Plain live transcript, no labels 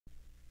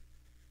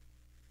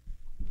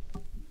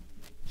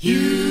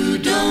You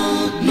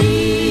don't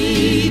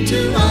need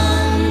to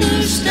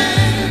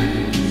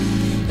understand.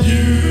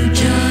 You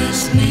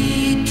just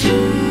need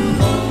to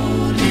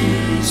hold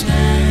his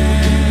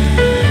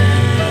hand.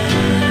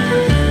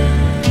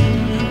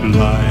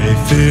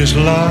 Life is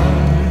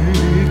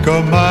like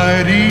a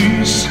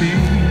mighty sea,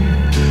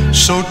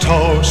 so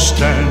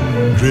tossed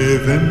and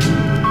driven.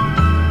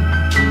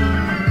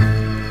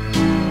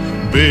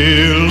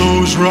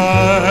 Billows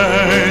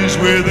rise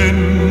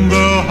within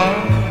the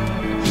heart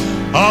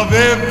of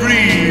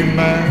every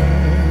man.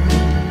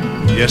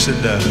 Yes, it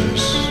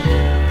does.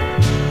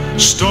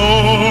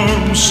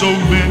 Storms so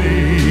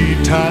many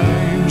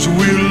times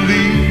will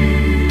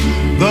leave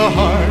the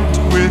heart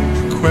with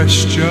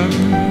questions.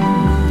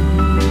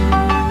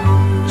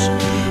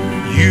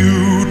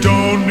 You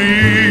don't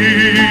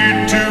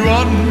need to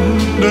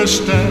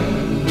understand,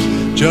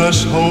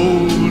 just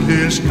hold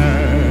his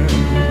hand.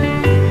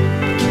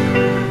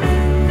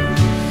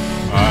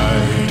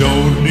 I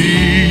don't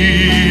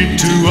need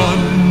to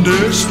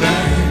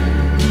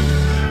understand,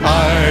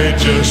 I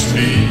just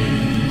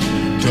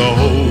need to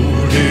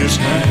hold his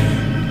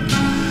hand.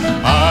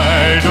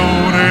 I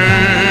don't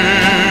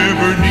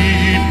ever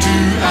need to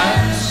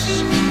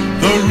ask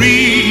the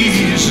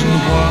reason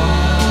why.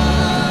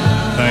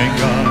 Thank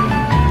God,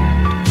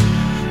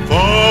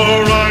 for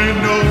I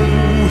know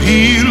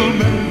he'll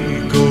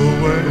make a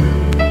way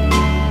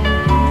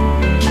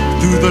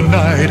through the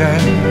night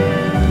and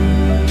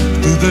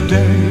through the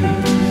day.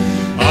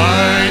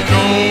 I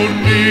don't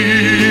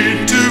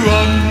need to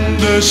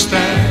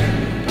understand,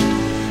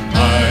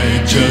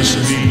 I just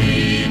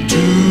need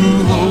to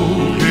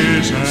hold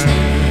his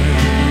hand.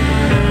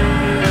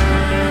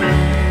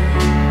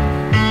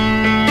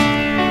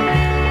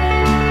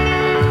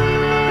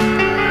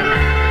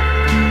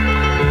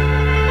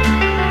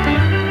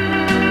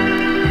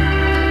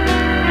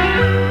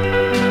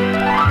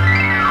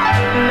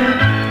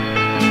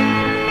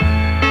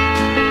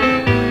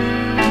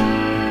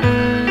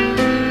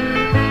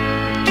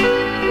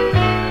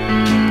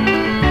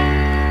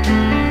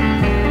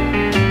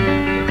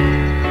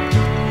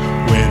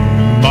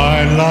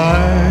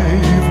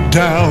 Life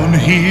down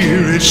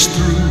here is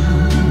through,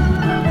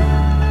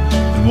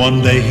 and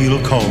one day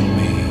he'll call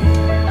me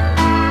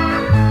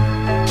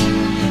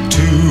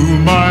to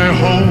my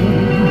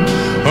home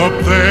up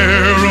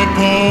there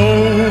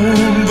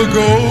upon the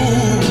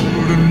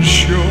golden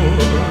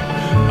shore.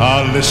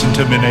 I'll listen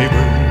to me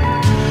neighbor,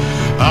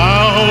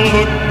 I'll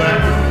look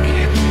back,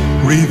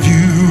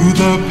 review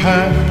the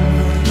path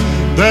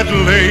that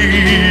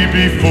lay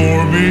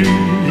before me.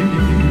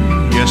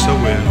 Yes, I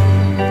will.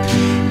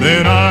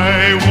 Then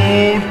I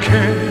won't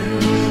care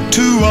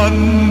to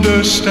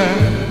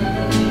understand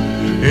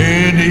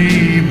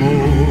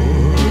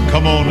anymore.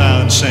 Come on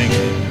now and sing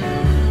it.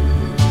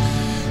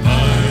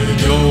 I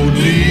don't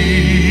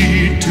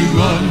need to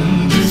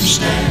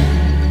understand,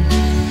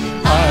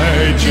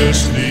 I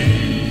just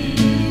need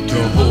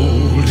to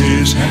hold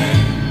his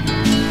hand.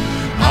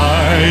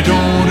 I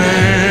don't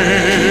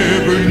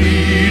ever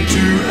need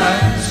to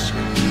ask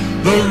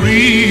the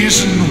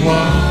reason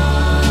why.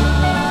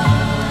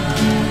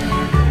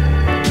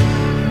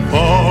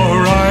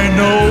 For I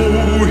know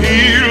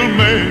he'll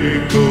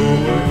make a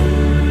way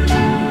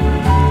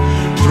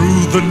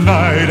through the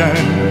night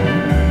and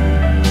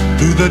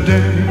through the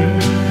day.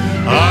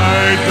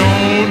 I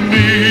don't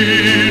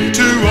need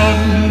to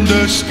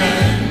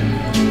understand,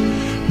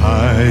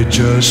 I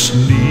just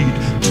need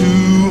to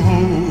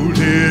hold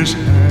his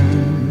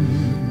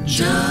hand.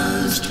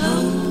 Just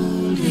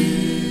hold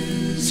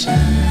his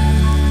hand.